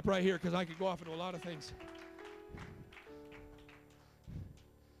going to stop right here because I could go off into a lot of things.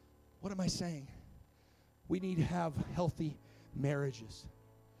 What am I saying? We need to have healthy marriages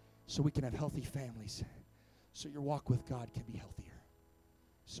so we can have healthy families, so your walk with God can be healthier,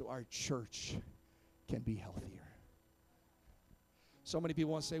 so our church can be healthier. So many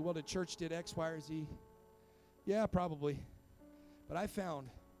people want to say, well, the church did X, Y, or Z. Yeah, probably. But I found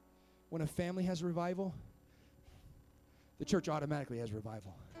when a family has revival, the church automatically has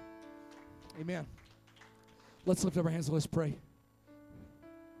revival. Amen. Let's lift up our hands and let's pray.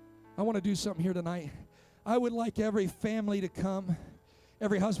 I want to do something here tonight. I would like every family to come.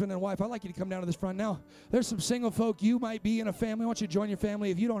 Every husband and wife, I'd like you to come down to this front. Now, there's some single folk. You might be in a family. I want you to join your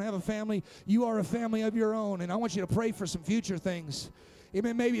family. If you don't have a family, you are a family of your own. And I want you to pray for some future things.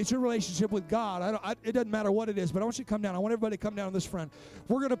 Amen. Maybe it's your relationship with God. It doesn't matter what it is, but I want you to come down. I want everybody to come down to this front.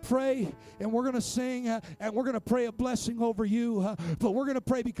 We're going to pray, and we're going to sing, and we're going to pray a blessing over you. But we're going to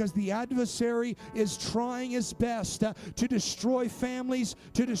pray because the adversary is trying his best to destroy families,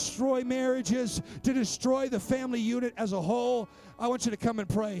 to destroy marriages, to destroy the family unit as a whole. I want you to come and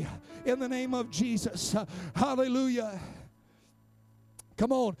pray in the name of Jesus. Hallelujah.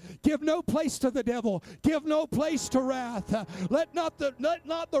 Come on. Give no place to the devil. Give no place to wrath. Let not the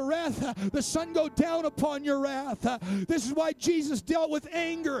wrath, the sun go down upon your wrath. This is why Jesus dealt with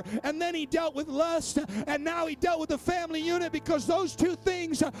anger, and then he dealt with lust, and now he dealt with the family unit, because those two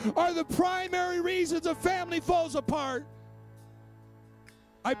things are the primary reasons a family falls apart.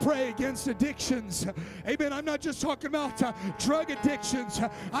 I pray against addictions. Amen. I'm not just talking about drug addictions.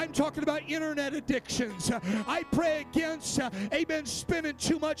 I'm talking about internet addictions. I pray against, amen, spending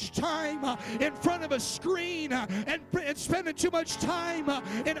too much time in front of a screen and spending too much time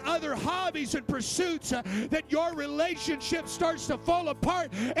in other hobbies and pursuits, that your relationship starts to fall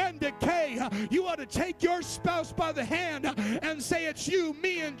apart and decay. You ought to take your spouse by the hand and say, it's you,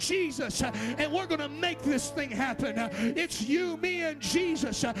 me, and Jesus, and we're going to make this thing happen. It's you, me, and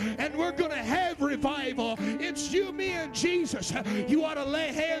Jesus. And we're going to have revival. It's you, me, and Jesus. You ought to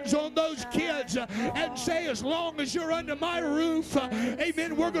lay hands on those kids and say, as long as you're under my roof,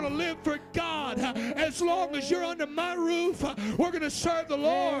 amen, we're going to live for God. As long as you're under my roof, we're going to serve the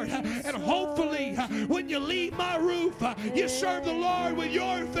Lord. And hopefully, when you leave my roof, you serve the Lord with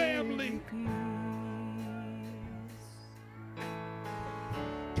your family.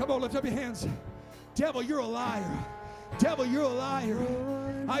 Come on, lift up your hands. Devil, you're a liar. Devil, you're a liar.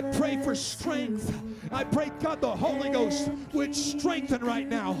 I pray for strength. I pray, God, the Holy Ghost would strengthen right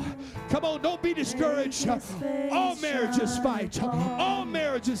now. Come on, don't be discouraged. All marriages fight. All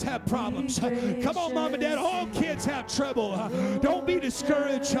marriages have problems. Come on, Mom and Dad, all kids have trouble. Don't be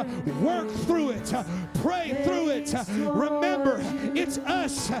discouraged. Work through it. Pray through it. Remember, it's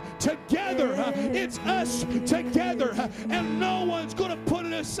us together. It's us together. And no one's going to put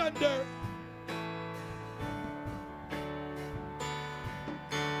it asunder.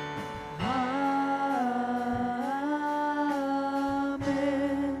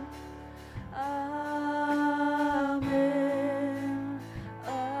 Amen. Amen.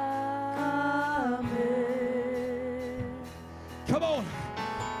 Amen. Come on.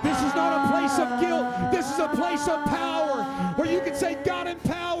 This is not a place of guilt. This is a place of power where you can say, God, in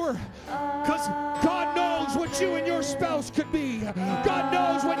power. Because God knows what you and your spouse could be. God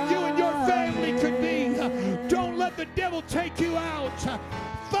knows what you and your family could be. Don't let the devil take you out.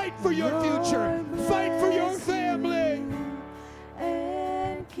 Fight for your future. Fight for your family.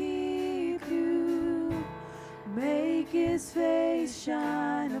 And keep you. Make his face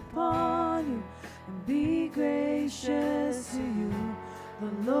shine upon you and be gracious to you.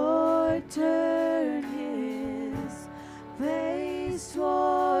 The Lord turn his face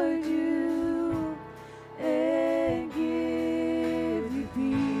toward you and give you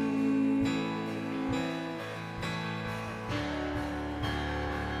peace.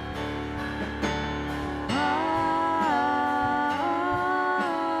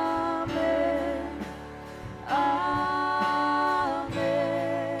 Amen. Amen.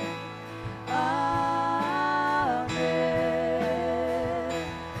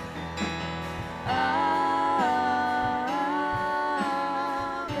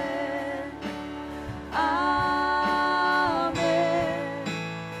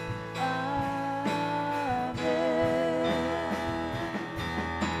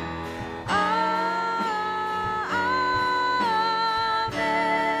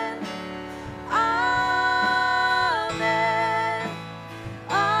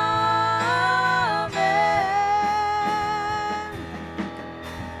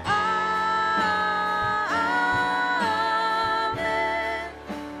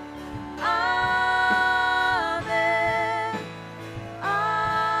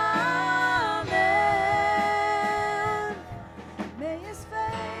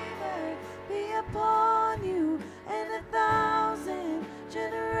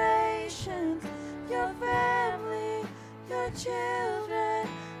 children,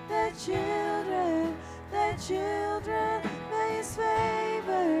 their children, their children. May His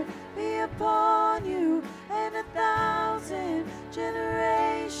favor be upon you and 1,000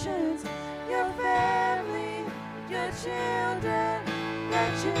 generations. Your family, your children,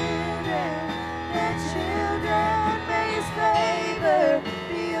 their children, their children. May His favor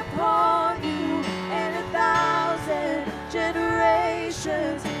be upon you and 1,000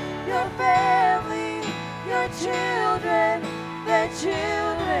 generations. Your family, your children, their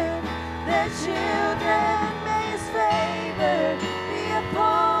children, their children. May His favor be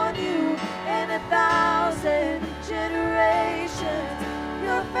upon you and 1,000 generations.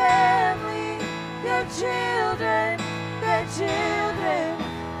 Your family, your children, their children,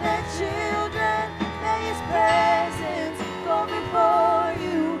 their children. May His presence go before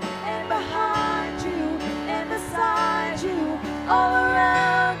you and behind you and beside you, all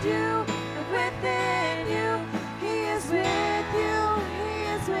around you and within you. He is with you, He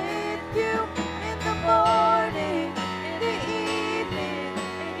is with you in the morning, in the evening,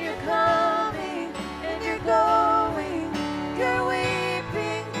 and you're coming and you're going, you're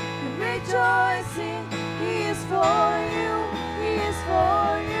weeping and rejoicing. He is for you, He is for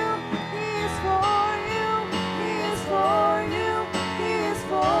you, He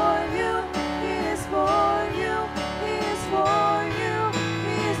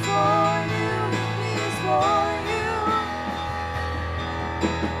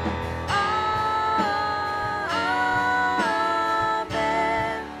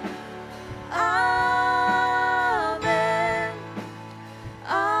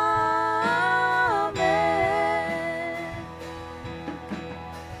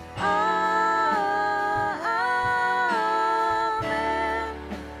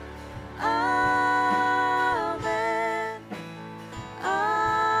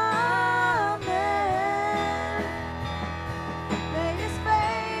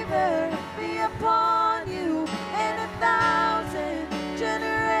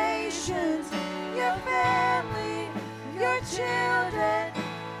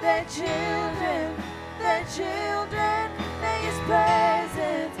their children, may His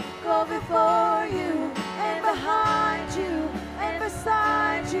presence go before you and behind you and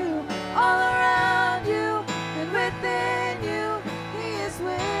beside you, all around you and within you. He is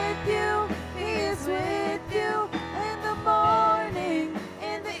with you, He is with you in the morning,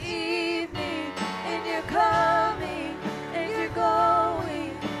 in the evening, in your coming and your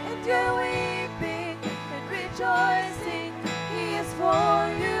going, and your weeping and rejoicing. He is for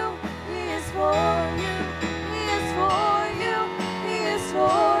you, He is for you, He is for you, He is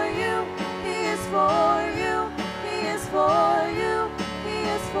for you, He is for you, He is for you, He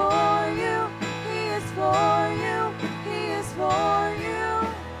is for you, He is for you, He is for you.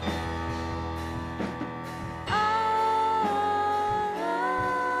 Amen.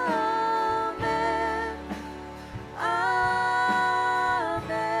 Amen.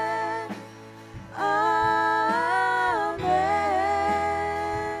 Amen. Amen.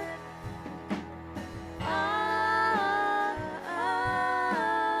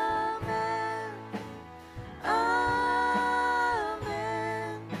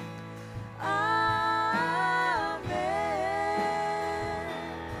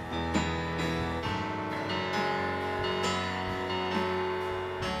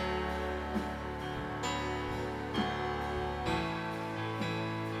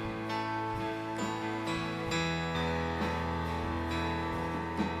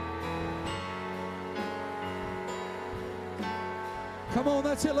 Come on,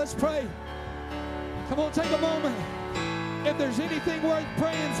 that's it. Let's pray. Come on, take a moment. If there's anything worth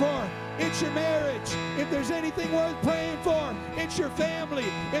praying for, it's your marriage. If there's anything worth praying for, it's your family.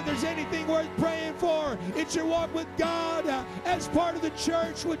 If there's anything worth praying for, it's your walk with God as part of the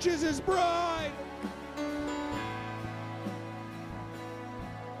church, which is His bride.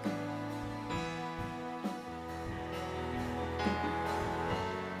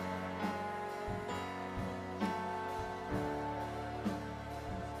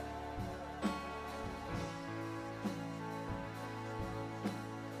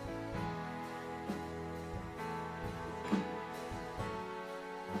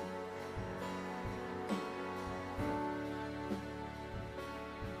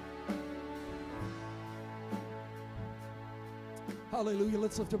 Hallelujah.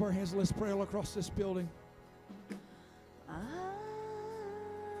 Let's lift up our hands and let's pray all across this building.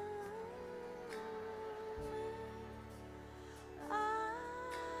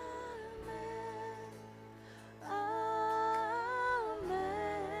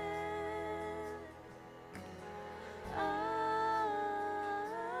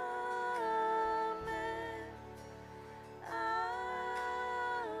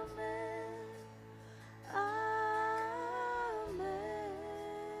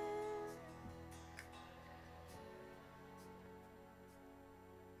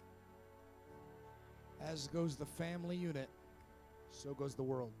 As goes the family unit, so goes the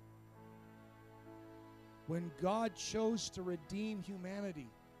world. When God chose to redeem humanity,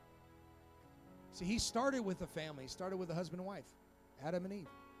 see, He started with a family. He started with a husband and wife, Adam and Eve.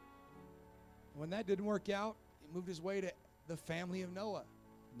 When that didn't work out, He moved His way to the family of Noah.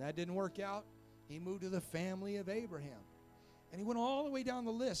 When that didn't work out, He moved to the family of Abraham. And He went all the way down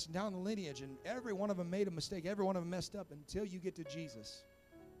the list, down the lineage, and every one of them made a mistake. Every one of them messed up until you get to Jesus.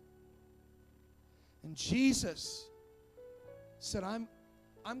 And Jesus said, I'm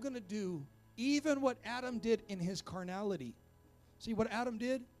going to do even what Adam did in his carnality. See what Adam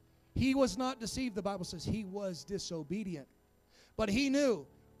did? He was not deceived. The Bible says he was disobedient. But he knew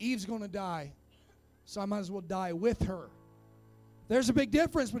Eve's going to die, so I might as well die with her. There's a big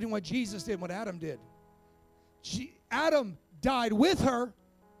difference between what Jesus did and what Adam did. Adam died with her,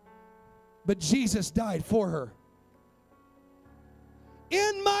 but Jesus died for her.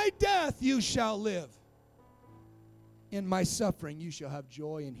 In my death you shall live. In my suffering you shall have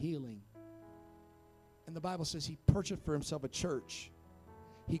joy and healing. And the Bible says He purchased for Himself a church.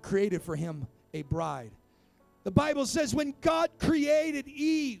 He created for Him a bride. The Bible says when God created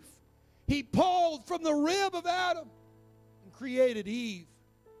Eve, He pulled from the rib of Adam and created Eve.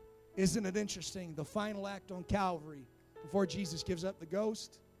 Isn't it interesting? The final act on Calvary, before Jesus gives up the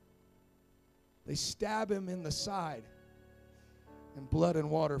ghost, they stab Him in the side, and blood and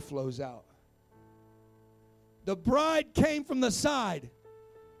water flows out. The bride came from the side,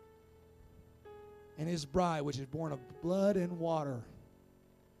 and His bride, which is born of blood and water,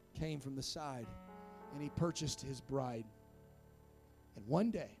 came from the side, and He purchased His bride. And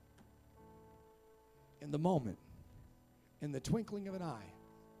one day, in the moment, in the twinkling of an eye,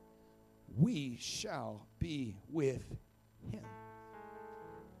 we shall be with Him.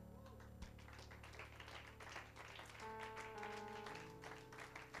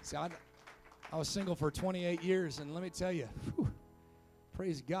 See, I was single for 28 years, and let me tell you, whew,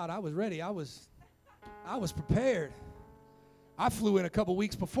 praise God, I was ready. I was prepared. I flew in a couple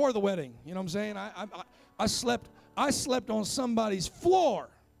weeks before the wedding. You know what I'm saying? I slept on somebody's floor.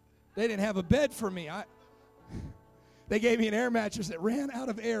 They didn't have a bed for me. They gave me an air mattress that ran out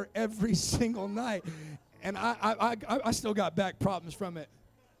of air every single night, and I still got back problems from it.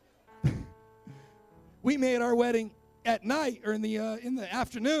 We made our wedding at night or in the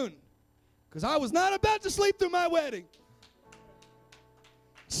afternoon, because I was not about to sleep through my wedding.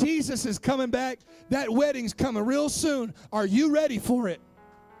 Jesus is coming back. That wedding's coming real soon. Are you ready for it?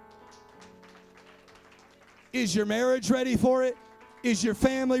 Is your marriage ready for it? Is your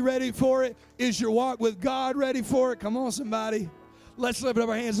family ready for it? Is your walk with God ready for it? Come on, somebody. Let's lift up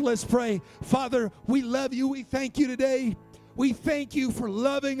our hands and let's pray. Father, we love you. We thank you today. We thank you for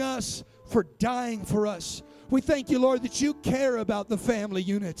loving us, for dying for us. We thank you, Lord, that you care about the family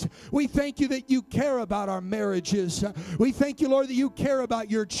unit. We thank you that you care about our marriages. We thank you, Lord, that you care about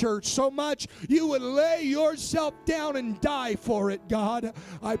your church so much you would lay yourself down and die for it, God.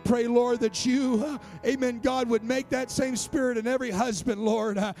 I pray, Lord, that you, amen, God, would make that same spirit in every husband,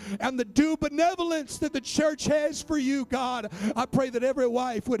 Lord, and the due benevolence that the church has for you, God. I pray that every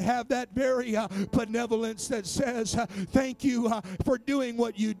wife would have that very benevolence that says, thank you for doing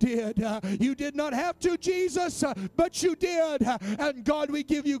what you did. You did not have to, Jesus, but you did. And God, we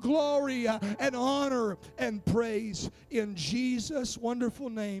give you glory and honor and praise in Jesus'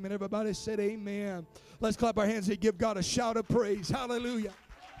 wonderful name. And everybody said amen. Let's clap our hands and give God a shout of praise. Hallelujah.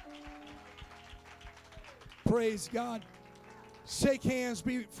 Praise God. Shake hands,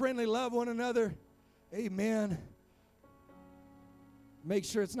 be friendly, love one another. Amen. Make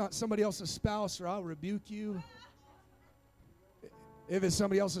sure it's not somebody else's spouse or I'll rebuke you. If it's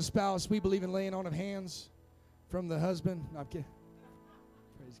somebody else's spouse, we believe in laying on of hands from the husband. No, I'm kidding.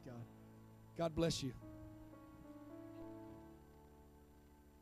 Praise God. God bless you.